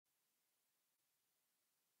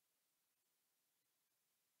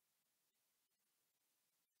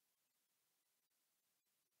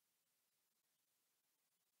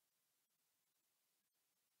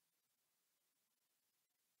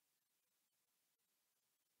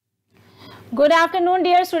Good afternoon,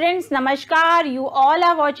 dear students. Namaskar. You all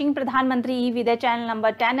are watching Pradhan Mantri eVidya channel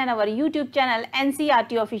number 10 and our YouTube channel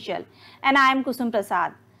NCRT Official. And I am Kusum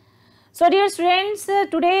Prasad. So, dear students,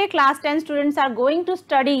 today class 10 students are going to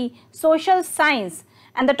study social science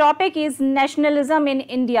and the topic is Nationalism in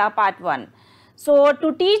India Part 1. So,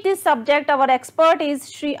 to teach this subject, our expert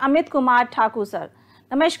is Shri Amit Kumar Thakur sir.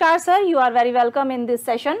 Namaskar sir, you are very welcome in this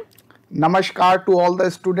session. Namaskar to all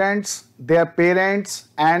the students, their parents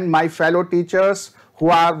and my fellow teachers who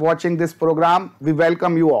are watching this program. We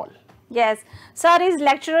welcome you all. Yes, sir is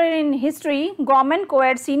lecturer in history, Government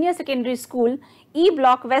Co-ed Senior Secondary School, E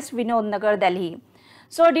Block, West Vinod Nagar, Delhi.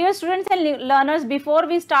 So dear students and learners, before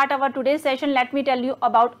we start our today's session, let me tell you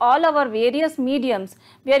about all our various mediums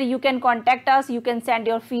where you can contact us, you can send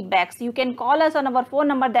your feedbacks. You can call us on our phone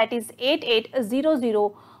number, that is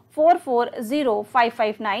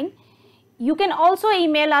 8800440559. You can also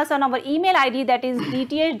email us on our email ID, that is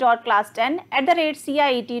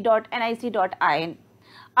dth.class10@ciet.nic.in.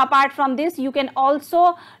 Apart from this, you can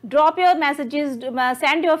also drop your messages,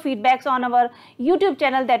 send your feedbacks on our YouTube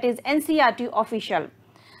channel, that is NCRT Official.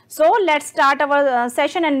 So let's start our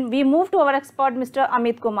session and we move to our expert, Mr.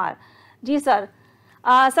 Amit Kumar. Ji sir.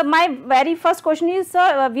 So my very first question is,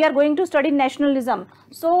 sir, we are going to study nationalism.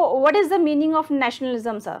 So what is the meaning of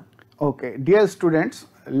nationalism, sir? Okay, dear students,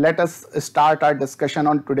 let us start our discussion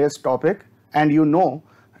on today's topic. And you know,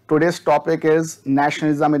 today's topic is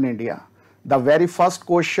nationalism in India. The very first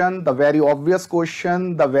question, the very obvious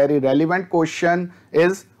question, the very relevant question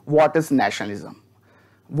is, what is nationalism?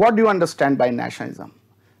 What do you understand by nationalism?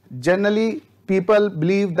 Generally, people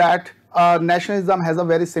believe that nationalism has a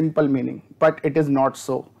very simple meaning, but it is not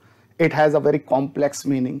so. It has a very complex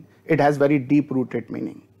meaning. It has very deep-rooted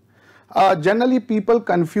meaning. Generally, people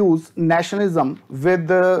confuse nationalism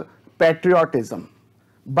with patriotism,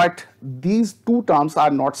 but these two terms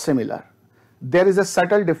are not similar. There is a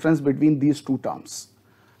subtle difference between these two terms.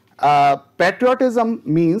 Patriotism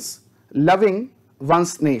means loving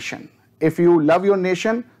one's nation. If you love your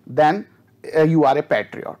nation, then you are a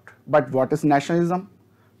patriot. But what is nationalism?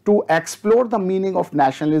 To explore the meaning of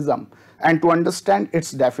nationalism and to understand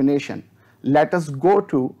its definition, let us go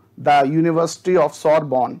to the University of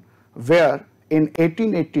Sorbonne, where in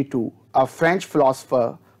 1882, a French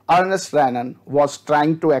philosopher, Ernest Renan, was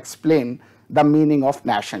trying to explain the meaning of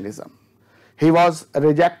nationalism. He was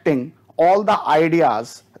rejecting all the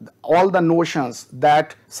ideas, all the notions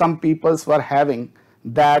that some peoples were having,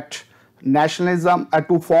 that nationalism,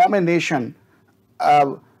 to form a nation,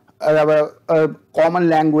 a common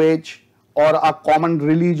language or a common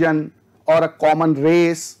religion or a common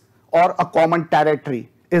race or a common territory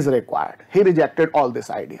is required. He rejected all this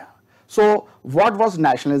idea. So what was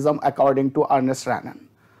nationalism according to Ernest Renan?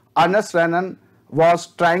 Ernest Renan was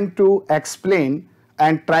trying to explain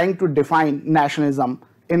and trying to define nationalism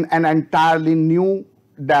in an entirely new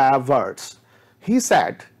words. He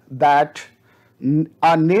said that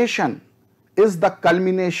a nation is the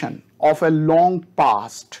culmination of a long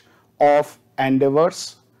past of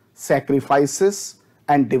endeavors, sacrifices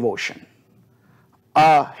and devotion.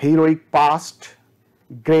 A heroic past,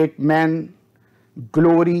 great men,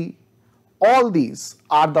 glory, all these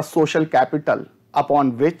are the social capital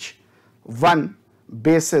upon which one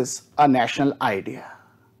bases a national idea.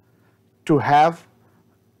 To have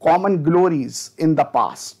common glories in the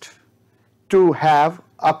past, to have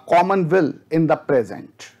a common will in the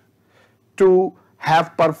present, to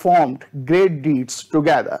have performed great deeds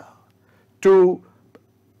together, to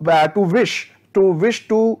wish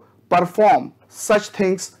to perform such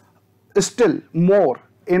things still more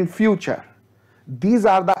in future. These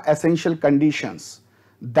are the essential conditions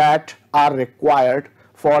that are required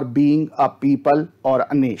for being a people or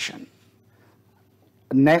a nation.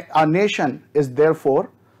 A nation is therefore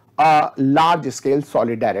a large-scale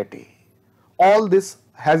solidarity. All this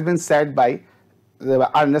has been said by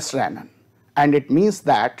Ernest Renan, and it means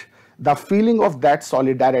that the feeling of that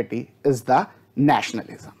solidarity is the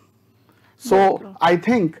nationalism. So I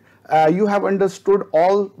think you have understood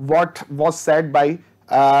all what was said by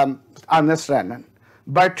Ernest Renan.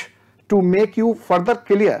 But to make you further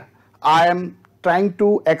clear, I am trying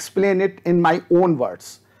to explain it in my own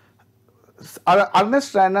words.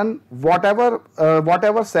 Ernest Renan, whatever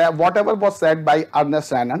was said by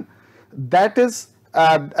Ernest Renan, that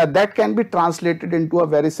can be translated into a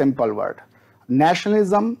very simple word.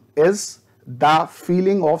 Nationalism is the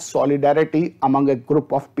feeling of solidarity among a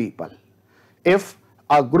group of people. If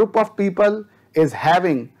a group of people is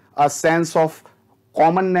having a sense of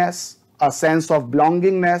commonness, a sense of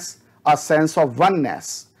belongingness, a sense of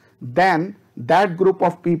oneness, then that group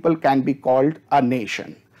of people can be called a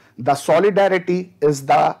nation. The solidarity is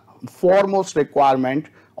the foremost requirement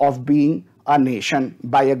of being a nation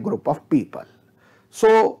by a group of people.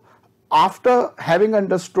 So after having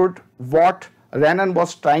understood what Renan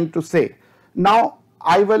was trying to say, now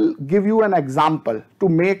I will give you an example to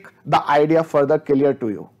make the idea further clear to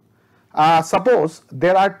you. Suppose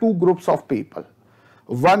there are two groups of people.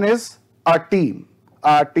 One is a team,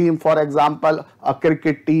 for example, a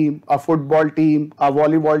cricket team, a football team, a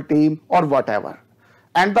volleyball team, or whatever.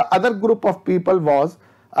 And the other group of people was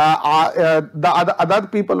the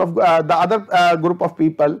other group of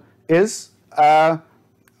people is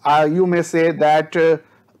you may say that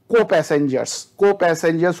co-passengers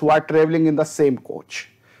who are traveling in the same coach.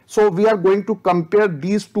 So we are going to compare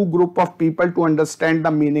these two group of people to understand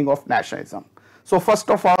the meaning of nationalism. So first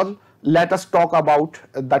of all, let us talk about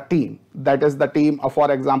the team, that is the team of,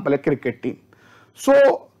 for example, a cricket team.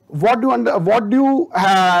 So what do you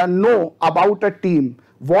know about a team?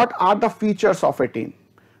 What are the features of a team?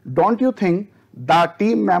 Don't you think the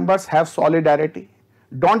team members have solidarity?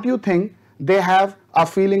 Don't you think they have a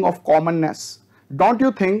feeling of commonness? Don't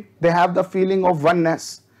you think they have the feeling of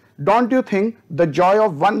oneness? Don't you think the joy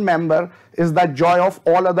of one member is the joy of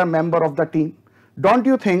all other members of the team? Don't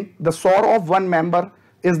you think the sorrow of one member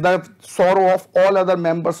is the sorrow of all other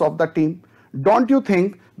members of the team? Don't you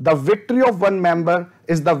think the victory of one member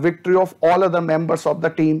is the victory of all other members of the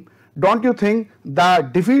team? Don't you think the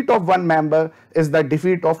defeat of one member is the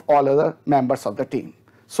defeat of all other members of the team?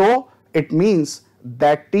 So it means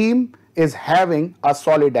that team is having a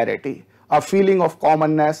solidarity, a feeling of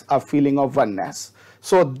commonness, a feeling of oneness.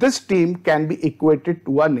 So this team can be equated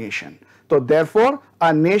to a nation. So therefore,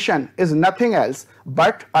 a nation is nothing else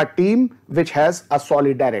but a team which has a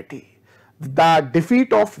solidarity. The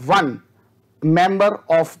defeat of one member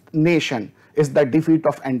of nation is the defeat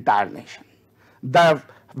of entire nation. The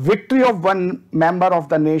victory of one member of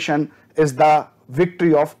the nation is the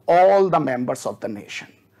victory of all the members of the nation.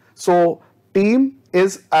 So team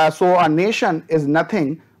is so a nation is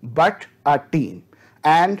nothing but a team,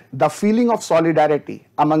 and the feeling of solidarity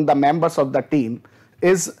among the members of the team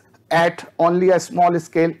is at only a small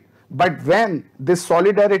scale, but when this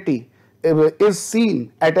solidarity is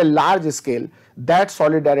seen at a large scale, that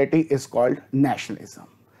solidarity is called nationalism.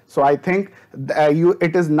 So I think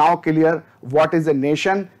it is now clear what is a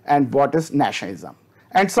nation and what is nationalism.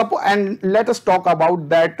 And let us talk about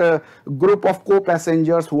that group of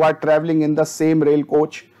co-passengers who are traveling in the same rail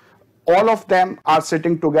coach. All of them are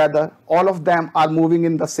sitting together, all of them are moving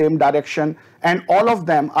in the same direction, and all of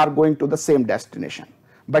them are going to the same destination.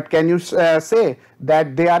 But can you say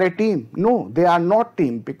that they are a team? No, they are not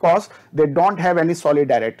team, because they don't have any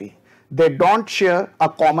solidarity. They don't share a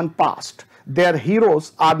common past. Their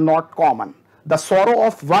heroes are not common. The sorrow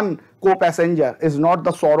of one co-passenger is not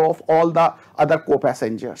the sorrow of all the other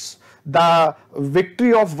co-passengers. The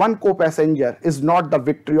victory of one co-passenger is not the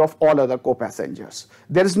victory of all other co-passengers.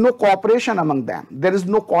 There is no cooperation among them. There is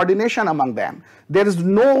no coordination among them. There is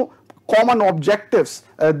no common objectives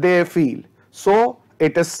they feel. So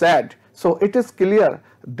it is said, so it is clear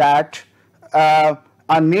that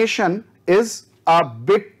a nation is a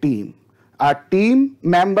big team. A team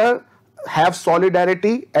member have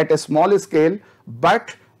solidarity at a small scale,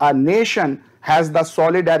 but a nation has the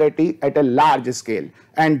solidarity at a large scale,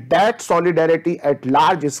 and that solidarity at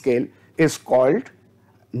large scale is called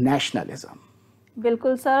nationalism.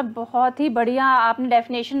 बिल्कुल sir, बहुत ही बढ़िया आपने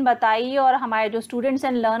definition बताई, और हमारे जो students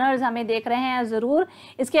and learners हमें देख रहे हैं ज़रूर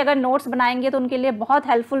इसके अगर नोट्स बनाएंगे तो उनके लिए बहुत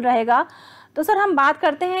हेल्पफुल रहेगा. तो सर हम बात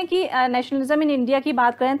करते हैं कि नेशनलिज्म इन इंडिया की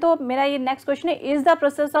बात करें तो मेरा ये नेक्स्ट क्वेश्चन है, is the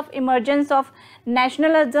process of emergence of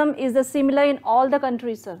nationalism is the similar in all the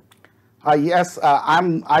countries sir? Yes,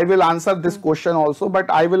 I will answer this question also, but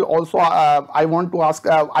I will also I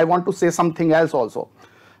want to say something else also.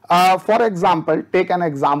 For example, take an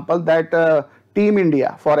example that Team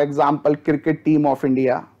India, for example, cricket team of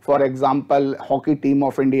India, for example, hockey team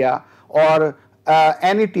of India, or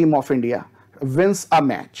any team of India wins a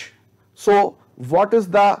match. So what is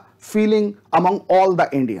the feeling among all the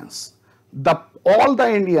Indians? All the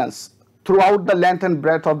Indians throughout the length and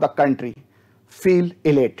breadth of the country feel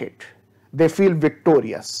elated. They feel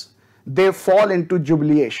victorious. They fall into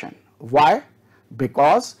jubilation. Why?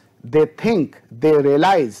 Because they think, they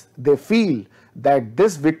realize, they feel that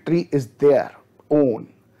this victory is their own.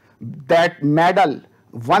 That medal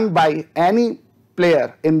won by any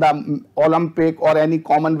player in the Olympic or any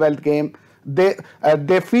Commonwealth game,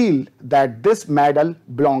 they feel that this medal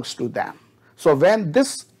belongs to them. So when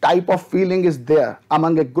this type of feeling is there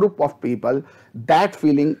among a group of people, that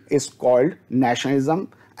feeling is called nationalism,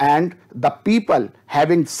 and the people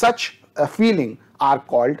having such a feeling are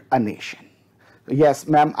called a nation. Yes,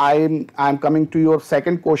 ma'am, I'm coming to your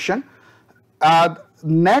second question.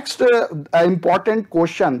 Next important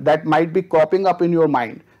question that might be cropping up in your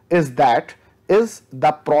mind is that, is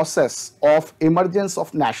the process of emergence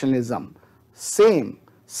of nationalism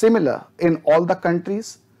similar in all the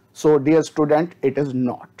countries? So dear student, it is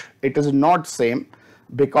not. It is not same,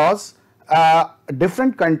 because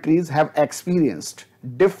different countries have experienced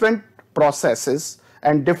different processes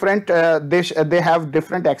and different they have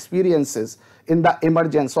different experiences in the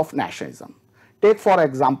emergence of nationalism. Take for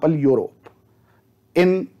example Europe.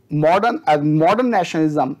 In modern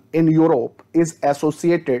nationalism in Europe is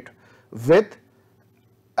associated with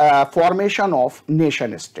formation of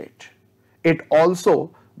nation state. It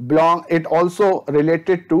also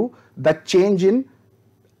related to the change in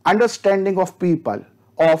understanding of people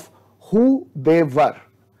of who they were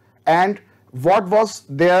and what was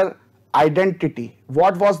their identity,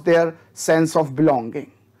 what was their sense of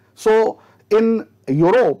belonging. So in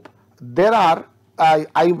Europe there are,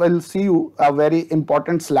 I will see you a very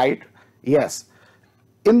important slide. Yes,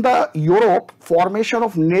 in the Europe, formation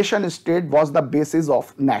of nation state was the basis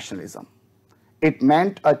of nationalism. It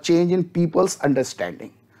meant a change in people's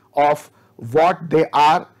understanding of what they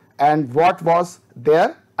are and what was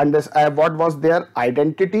their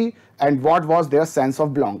identity and what was their sense of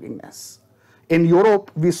belongingness. In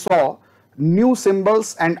Europe, we saw new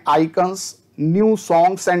symbols and icons, new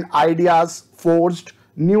songs and ideas forged,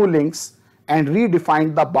 new links, and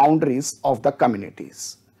redefined the boundaries of the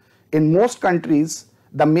communities. In most countries,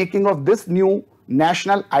 the making of this new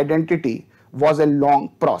national identity was a long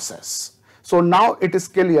process. So now it is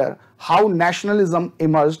clear how nationalism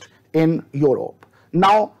emerged in Europe.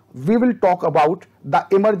 Now we will talk about the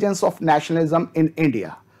emergence of nationalism in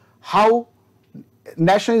India. How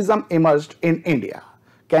nationalism emerged in India?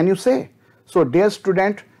 Can you say? So dear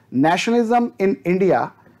student, nationalism in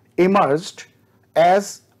India emerged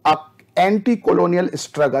as a anti-colonial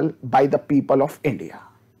struggle by the people of India.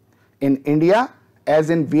 In India, as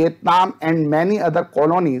in Vietnam and many other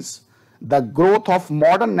colonies, the growth of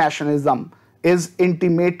modern nationalism is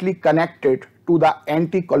intimately connected to the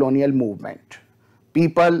anti-colonial movement.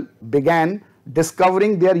 People began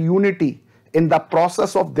discovering their unity in the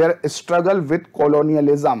process of their struggle with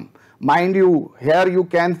colonialism. Mind you, here you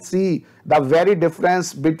can see the very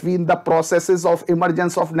difference between the processes of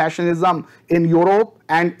emergence of nationalism in Europe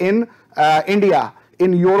and in India.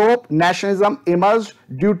 In Europe, nationalism emerged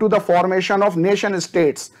due to the formation of nation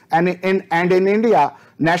states, and in India,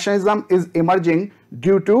 nationalism is emerging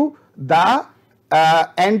due to the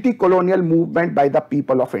anti-colonial movement by the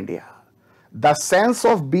people of India. The sense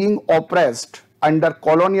of being oppressed under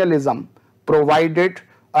colonialism provided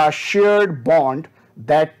a shared bond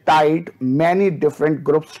that tied many different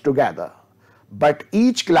groups together. But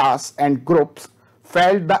each class and groups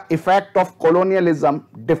felt the effect of colonialism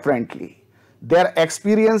differently. Their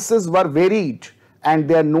experiences were varied and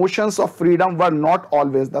their notions of freedom were not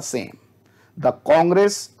always the same. The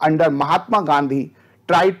Congress under Mahatma Gandhi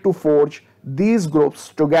tried to forge these groups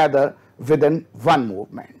together within one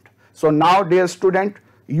movement. So now, dear student,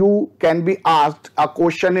 you can be asked a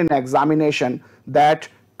question in examination that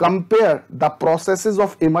compare the processes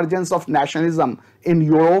of emergence of nationalism in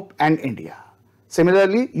Europe and India.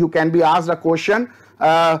 Similarly, you can be asked a question,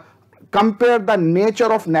 compare the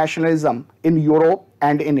nature of nationalism in Europe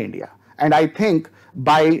and in India. And I think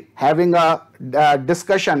by having a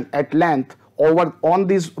discussion at length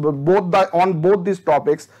on both these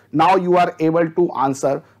topics, now you are able to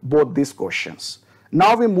answer both these questions.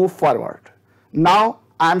 Now we move forward. Now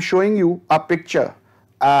I am showing you a picture.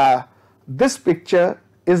 This picture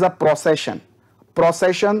is a procession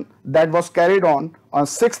that was carried on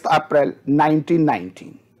 6th April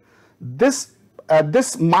 1919.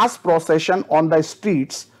 This mass procession on the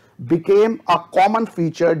streets became a common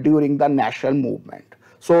feature during the national movement.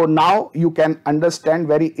 So now you can understand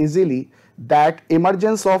very easily that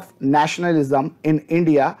emergence of nationalism in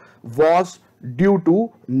India was due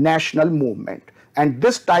to national movement, and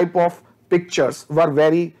this type of pictures were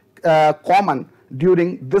very common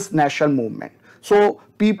during this national movement. So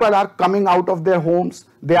people are coming out of their homes,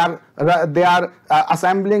 they are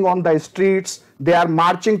assembling on the streets, they are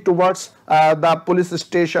marching towards the police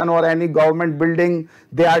station or any government building,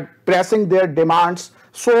 they are pressing their demands.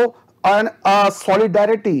 So a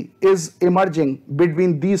solidarity is emerging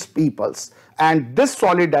between these peoples, and this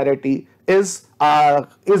solidarity is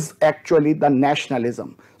actually the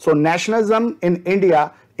nationalism. So nationalism in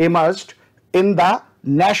India emerged in the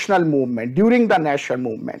national movement, during the national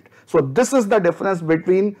movement. So this is the difference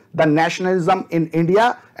between the nationalism in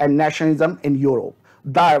India and nationalism in Europe.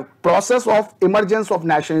 the process of emergence of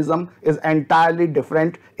nationalism is entirely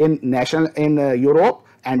different in Europe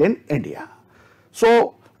and in India.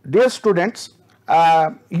 So, dear students,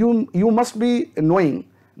 you must be knowing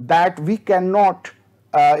that we cannot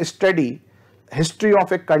study history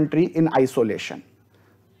of a country in isolation.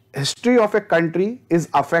 History of a country is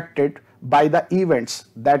affected by the events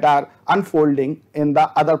that are unfolding in the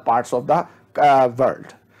other parts of the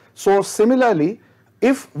world. So similarly,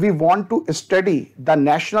 if we want to study the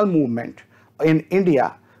national movement in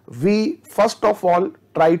India, we first of all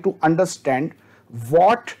try to understand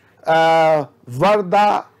what were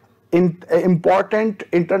the important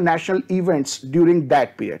international events during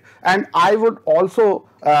that period. And I would also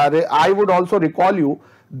recall you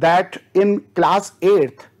that in class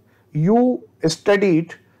 8th you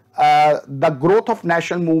studied the growth of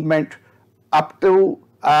national movement up to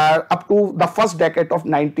the first decade of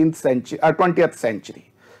 20th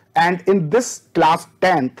century. And in this class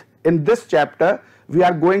 10th, in this chapter, we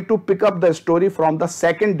are going to pick up the story from the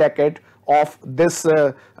second decade of this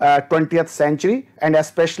 20th century, and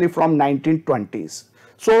especially from 1920s.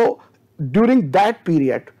 So during that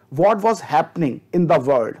period, what was happening in the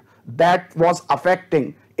world that was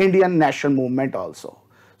affecting Indian national movement also.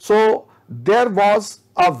 So there was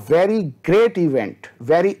a very great event,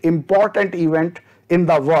 very important event in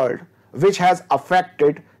the world which has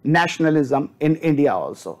affected nationalism in India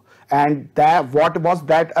also. And what was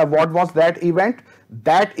that event?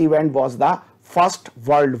 That event was the First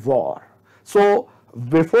World War. So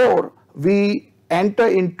before we enter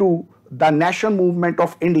into the national movement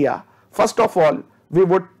of India, first of all, we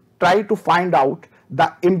would try to find out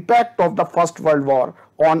the impact of the First World War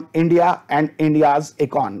on India and India's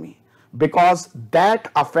economy, because that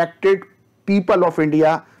affected people of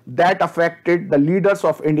India, that affected the leaders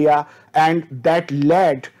of India, and that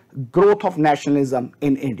led growth of nationalism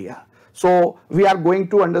in India. So we are going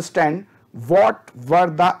to understand what were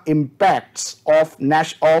the impacts of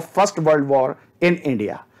First World War in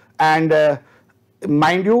India. And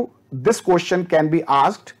mind you, this question can be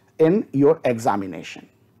asked in your examination.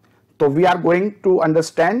 So we are going to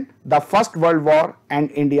understand the First World War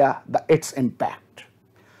and India, its impact.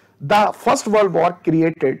 The First World War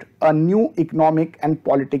created a new economic and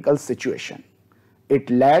political situation. It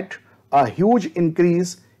led a huge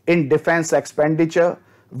increase in defense expenditure,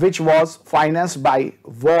 which was financed by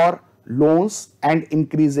war, loans, and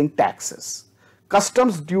increasing taxes.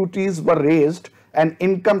 Customs duties were raised and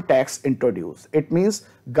income tax introduced. It means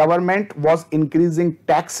government was increasing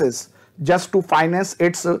taxes just to finance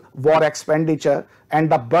its war expenditure,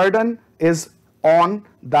 and the burden is on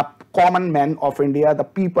the common man of India, the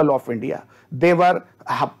people of India. They were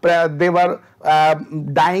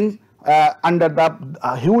dying under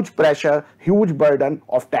the huge pressure, huge burden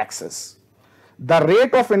of taxes. The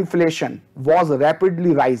rate of inflation was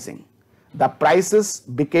rapidly rising. The prices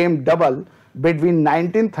became double between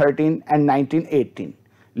 1913 and 1918,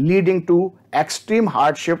 leading to extreme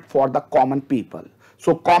hardship for the common people.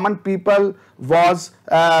 So common people was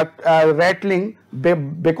rattling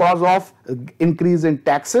because of increase in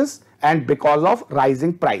taxes and because of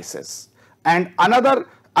rising prices. And another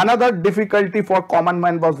difficulty for common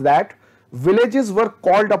man was that villages were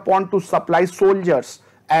called upon to supply soldiers,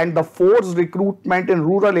 and the forced recruitment in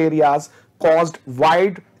rural areas caused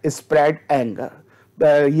widespread anger.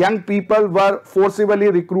 The young people were forcibly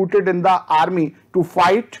recruited in the army to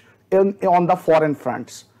fight on the foreign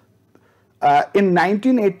fronts. In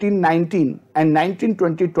 1918-19 and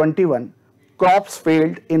 1920-21, crops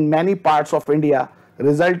failed in many parts of India,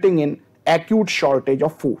 resulting in acute shortage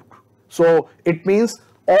of food. So it means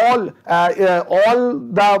all the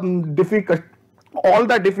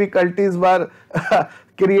difficulties were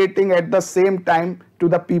creating at the same time to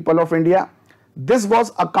the people of India. This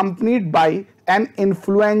was accompanied by an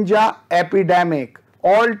influenza epidemic.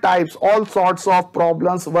 All types, all sorts of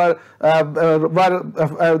problems were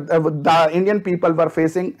the Indian people were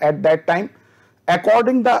facing at that time.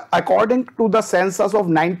 According to the census of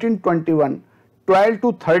 1921, 12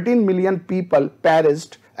 to 13 million people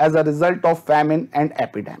perished as a result of famine and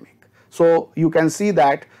epidemic. So you can see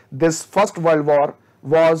that this First World War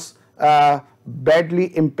was badly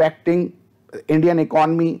impacting Indian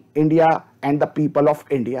economy, India, and the people of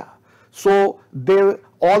India. So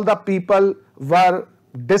all the people were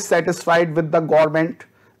dissatisfied with the government,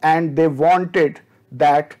 and they wanted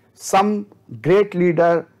that some great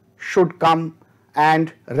leader should come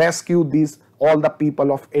and rescue all the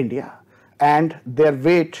people of India. And their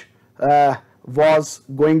wait was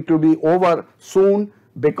going to be over soon,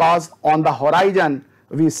 because on the horizon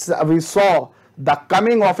we saw the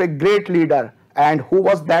coming of a great leader. And who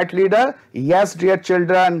was that leader? Yes, dear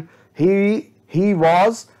children, he he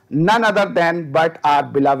was none other than but our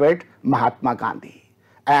beloved Mahatma Gandhi.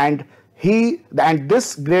 And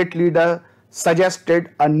this great leader suggested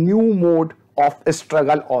a new mode of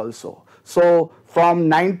struggle also. So from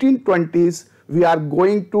 1920s, we are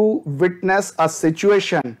going to witness a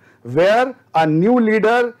situation where a new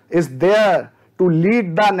leader is there to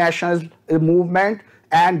lead the national movement,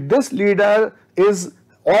 and this leader is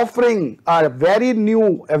offering a very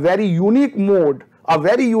unique mode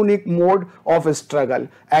of struggle,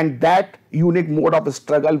 and that unique mode of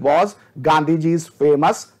struggle was Gandhiji's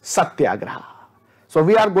famous Satyagraha. So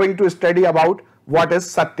we are going to study about what is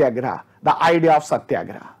Satyagraha, the idea of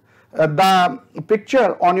Satyagraha. The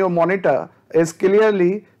picture on your monitor is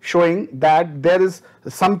clearly showing that there is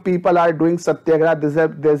some people are doing Satyagraha.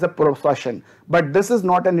 There is a procession, but this is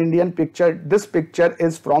not an Indian picture. This picture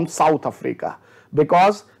is from South Africa,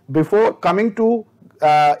 because before coming to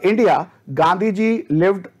India, Gandhiji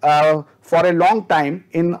lived for a long time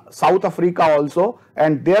in South Africa also,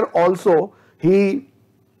 and there also he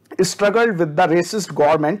struggled with the racist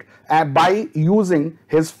government by using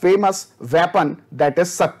his famous weapon, that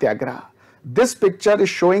is Satyagraha. This picture is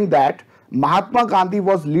showing that Mahatma Gandhi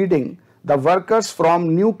was leading the workers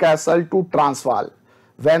from Newcastle to Transvaal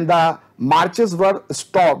when the marches were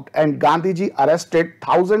stopped and Gandhiji arrested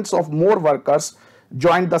thousands of more workers,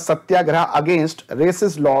 joined the Satyagraha against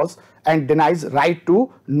racist laws and denies right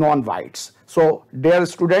to non-whites. So dear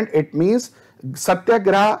student, it means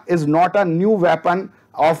Satyagraha is not a new weapon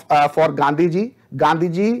for Gandhiji.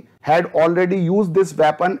 Gandhiji had already used this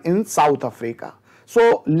weapon in South Africa.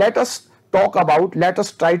 So let us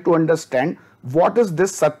try to understand what is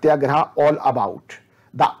this Satyagraha all about.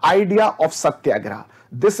 The idea of Satyagraha.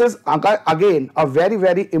 This is again a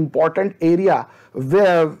very important area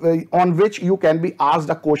on which you can be asked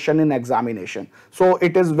a question in examination. So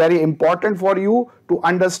it is very important for you to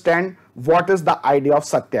understand what is the idea of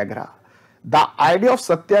Satyagraha. The idea of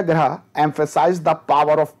Satyagraha emphasized the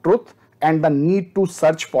power of truth and the need to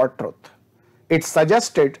search for truth. It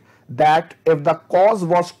suggested that if the cause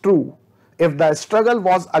was true, if the struggle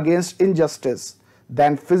was against injustice,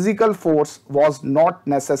 then physical force was not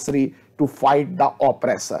necessary to fight the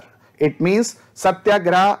oppressor. It means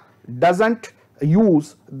Satyagraha doesn't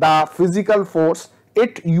use the physical force,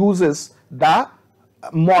 it uses the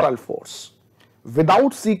moral force.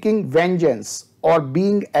 Without seeking vengeance or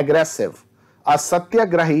being aggressive, a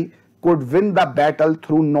Satyagrahi could win the battle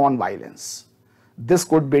through non-violence. This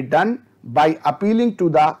could be done by appealing to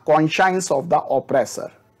the conscience of the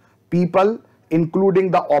oppressor. People,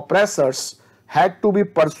 including the oppressors, had to be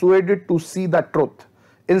persuaded to see the truth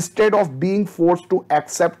instead of being forced to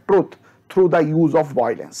accept truth through the use of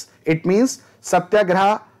violence. It means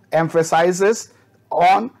Satyagraha emphasizes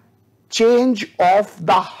on change of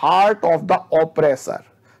the heart of the oppressor.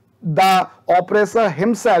 The oppressor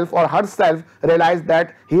himself or herself realized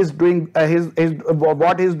that he is doing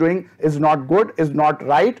what he is doing is not good, is not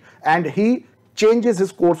right, and he changes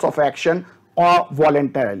his course of action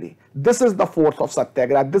voluntarily. This is the force of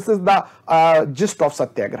Satyagraha. This is the gist of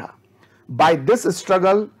Satyagraha. By this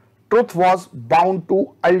struggle, truth was bound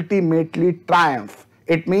to ultimately triumph.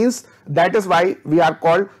 It means that is why we are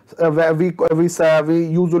called, we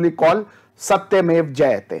usually call Satyamev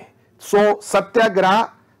Jayate. So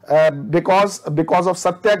Satyagraha, because of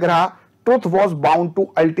Satyagraha, truth was bound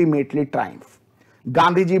to ultimately triumph.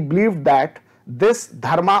 Gandhiji believed that this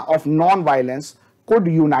dharma of non-violence could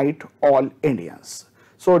unite all Indians.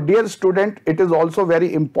 So dear student, it is also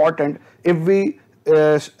very important if we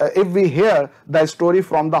hear the story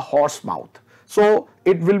from the horse mouth. So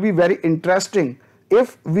it will be very interesting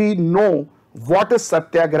if we know what is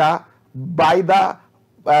Satyagraha by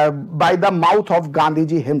the mouth of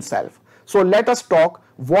Gandhiji himself. So let us talk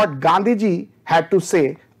what Gandhiji had to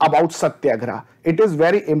say about Satyagraha. It is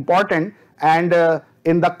very important, and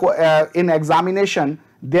in examination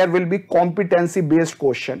there will be competency based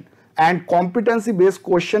question, and competency based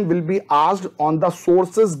question will be asked on the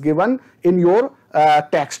sources given in your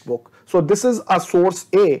textbook. So this is a source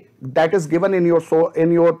A that is given in your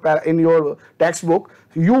textbook.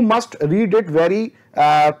 You must read it very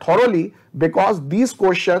thoroughly, because these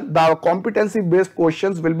questions, the competency based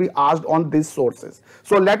questions, will be asked on these sources.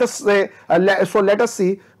 So let us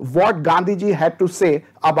see what Gandhiji had to say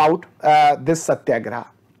about this Satyagraha.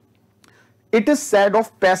 It is said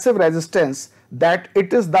of passive resistance that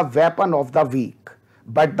it is the weapon of the weak,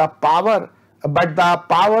 but the power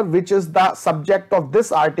which is the subject of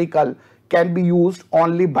this article can be used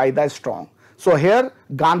only by the strong. So here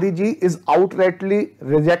Gandhiji is outrightly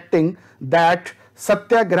rejecting that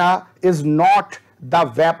Satyagraha is not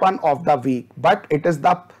the weapon of the weak, but it is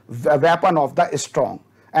the weapon of the strong.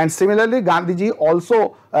 And similarly, Gandhiji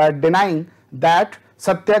also denying that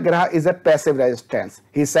Satyagraha is a passive resistance.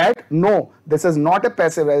 He said, no, this is not a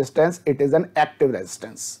passive resistance, it is an active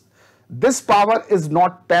resistance. This power is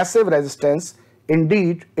not passive resistance.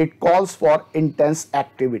 Indeed, it calls for intense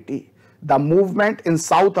activity. The movement in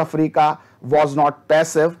South Africa was not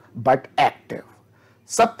passive but active.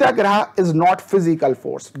 Satyagraha is not physical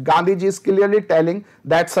force. Gandhiji is clearly telling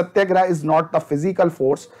that Satyagraha is not the physical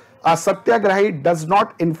force. A Satyagrahi does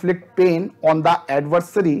not inflict pain on the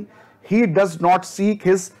adversary. He does not seek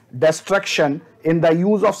his destruction. In the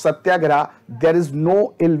use of Satyagraha, there is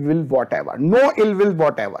no ill will whatever. No ill will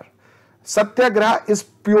whatever. Satyagraha is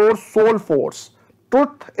pure soul force.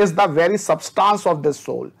 Truth is the very substance of this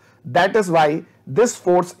soul. That is why this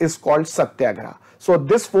force is called Satyagraha. So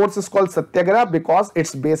this force is called Satyagraha because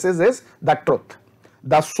its basis is the truth.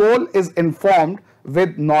 The soul is informed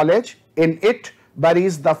with knowledge. In it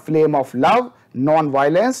buries the flame of love.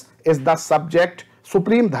 Non-violence is the subject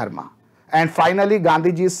supreme dharma. And finally,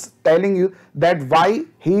 Gandhiji is telling you that why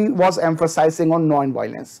he was emphasizing on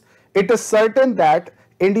non-violence. It is certain that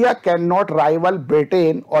India cannot rival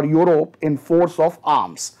Britain or Europe in force of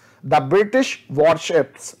arms. The British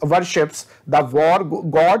worships the war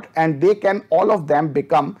god, and they can all of them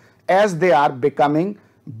become, as they are becoming,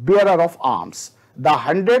 bearer of arms. The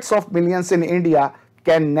hundreds of millions in India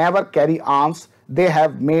can never carry arms. They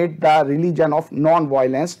have made the religion of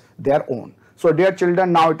non-violence their own. So dear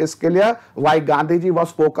children, now it is clear why Gandhiji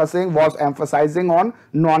was emphasizing on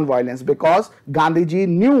non-violence, because Gandhiji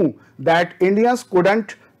knew that Indians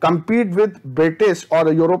couldn't compete with British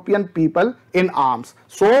or European people in arms.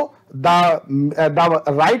 So the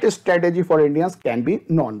right strategy for Indians can be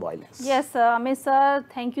non-violence. Yes, Amit sir,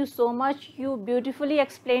 thank you so much. You beautifully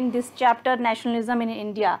explained this chapter, nationalism in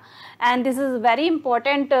India, and this is a very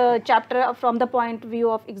important chapter from the point of view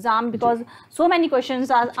of exam, because so many questions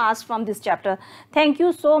are asked from this chapter. Thank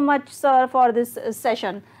you so much, sir, for this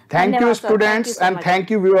session. Thank you, students, and thank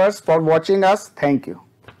you, viewers, for watching us. Thank you.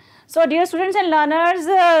 So dear students and learners,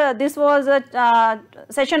 this was a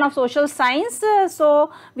session of social science.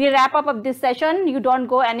 So we wrap up this session. You don't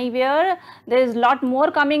go anywhere. There is a lot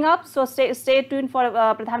more coming up. So stay tuned for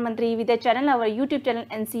Pradhan Mantri eVidya channel, our YouTube channel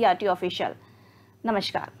NCRT Official.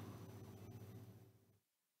 Namaskar.